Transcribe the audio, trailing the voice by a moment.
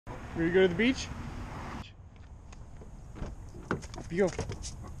Ready to go to the beach? Up you go.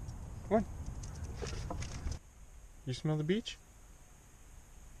 Come on. You smell the beach?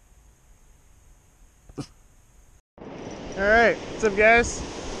 Alright, what's up guys?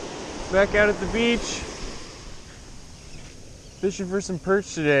 Back out at the beach. Fishing for some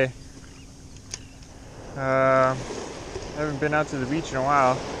perch today. Haven't been out to the beach in a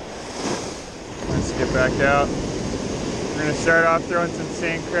while. Let's get back out. We're gonna start off throwing some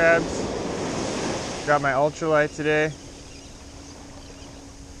sand crabs. Got my ultralight today.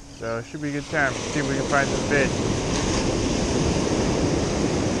 So it should be a good time. See if we can find some fish.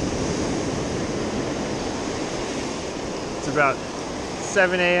 It's about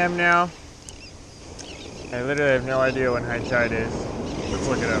 7 a.m. now. I literally have no idea when high tide is. Let's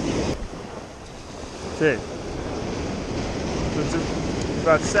look it up. Okay. So it's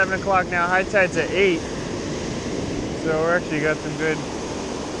about 7 o'clock now. High tide's at 8. So we're actually got some good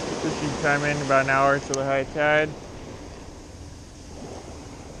fishing time in, about an hour till the high tide.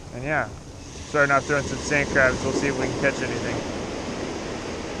 And yeah, starting off throwing some sand crabs. We'll see if we can catch anything.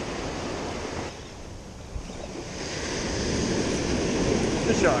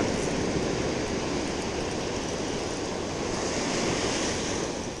 Fish on.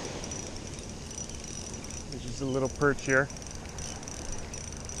 There's just a little perch here.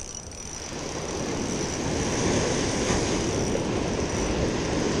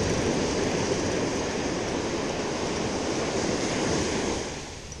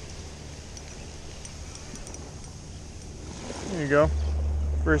 There you go.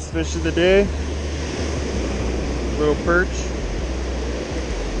 First fish of the day. Little perch.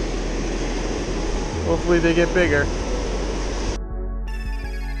 Hopefully they get bigger.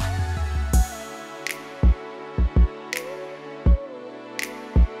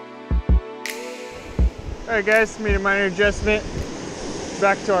 Alright guys, made a minor adjustment.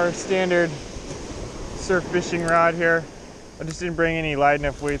 Back to our standard surf fishing rod here. I just didn't bring any light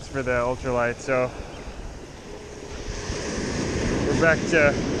enough weights for the ultralight, so we're back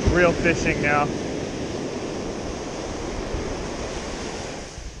to real fishing now.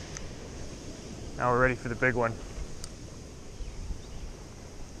 Now we're ready for the big one.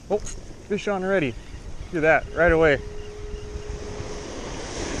 Oh, fish on already. Look at that, right away.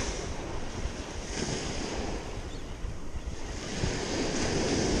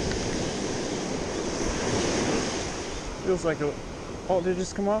 Feels like a... Oh, did it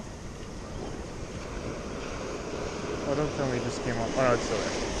just come off? Oh, don't tell me it just came off. Oh no, it's still there.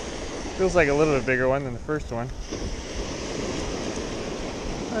 Feels like a little bit bigger one than the first one.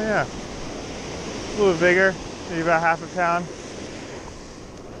 Oh yeah. A little bit bigger, maybe about half a pound.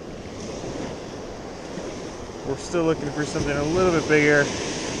 We're still looking for something a little bit bigger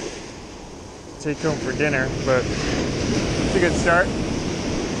to take home for dinner, but it's a good start.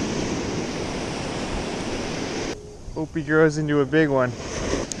 Hope he grows into a big one.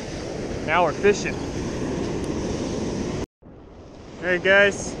 Now we're fishing. Alright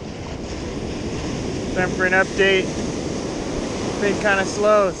guys, time for an update. Been kind of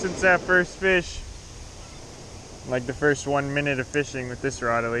slow since that first fish. Like the first 1 minute of fishing with this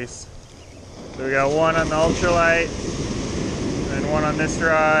rod at least. So we got one on the ultralight, and one on this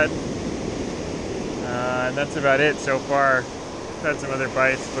rod. And that's about it so far. Had some other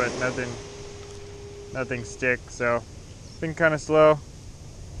bites, but nothing sticks, so been kind of slow.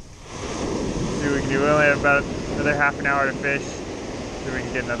 See what we can do. We only have about another half an hour to fish. See if we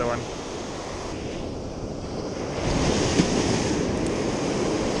can get another one.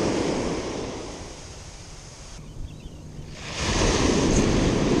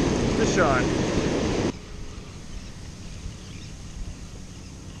 Fish on.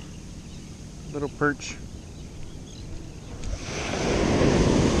 Little perch.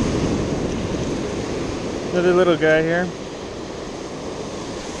 Another little guy here.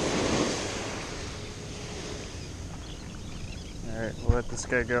 Alright, we'll let this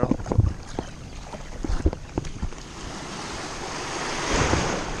guy go.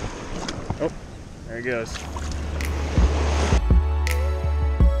 Oh, there he goes.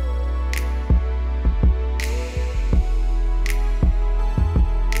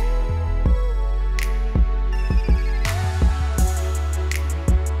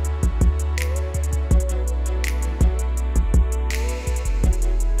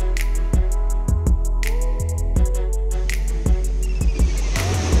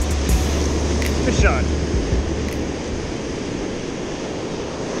 Fish on.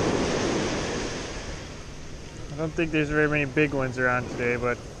 I don't think there's very many big ones around today,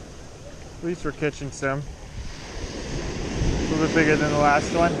 but at least we're catching some. A little bit bigger than the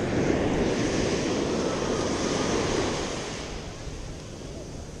last one.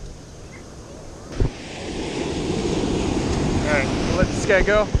 this guy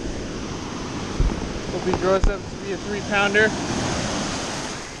go. Hope he grows up to be a 3-pounder.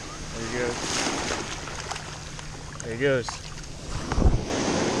 There he goes. There he goes.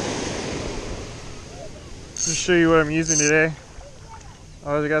 Just show you what I'm using today.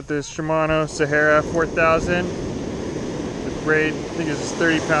 I got this Shimano Sahara 4000 with braid. I think this is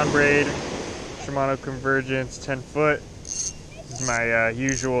 30-pound braid. Shimano Convergence 10-foot. This is my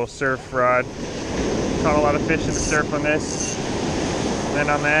usual surf rod. Caught a lot of fish in the surf on this. And then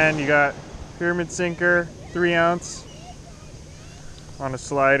on the end you got pyramid sinker, 3-ounce on a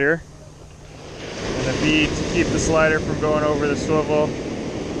slider. And a bead to keep the slider from going over the swivel.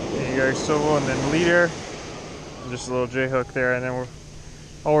 And you got your swivel and then leader. And just a little J-hook there. And then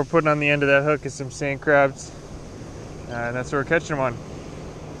all we're putting on the end of that hook is some sand crabs. And that's what we're catching them on.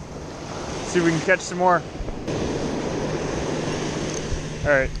 Let's see if we can catch some more.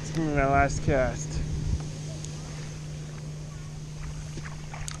 Alright, let's move to that last cast.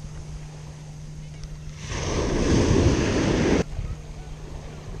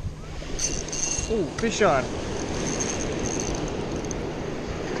 Ooh, fish on.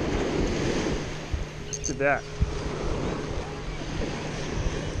 Look at that.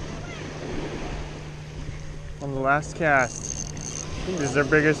 On the last cast. I think this is our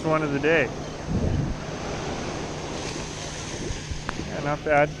biggest one of the day. Yeah, not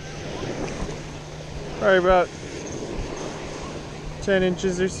bad. Probably about 10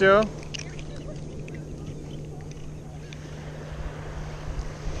 inches or so.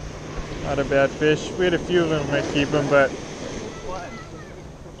 Not a bad fish. We had a few of them, might keep them, but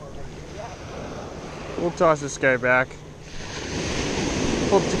we'll toss this guy back.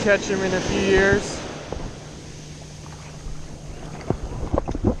 Hope to catch him in a few years.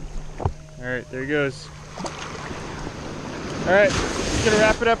 Alright, there he goes. Alright, just gonna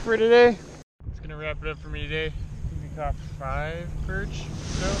wrap it up for today. Just gonna wrap it up for me today. I think we caught 5 perch,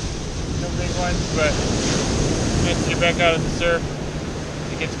 so no big ones, but nice to get back out of the surf.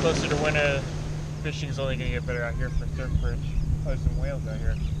 As it gets closer to winter, fishing's only gonna get better out here for surf perch. Oh, there's some whales out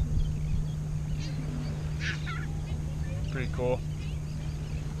here. Pretty cool.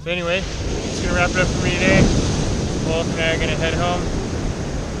 So anyway, just gonna wrap it up for me today. Olaf and I are gonna head home.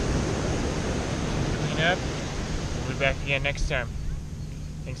 Up. We'll be back again next time.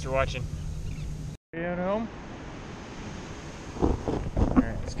 Thanks for watching. Are you at home?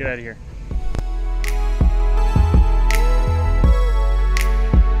 Alright, let's get out of here.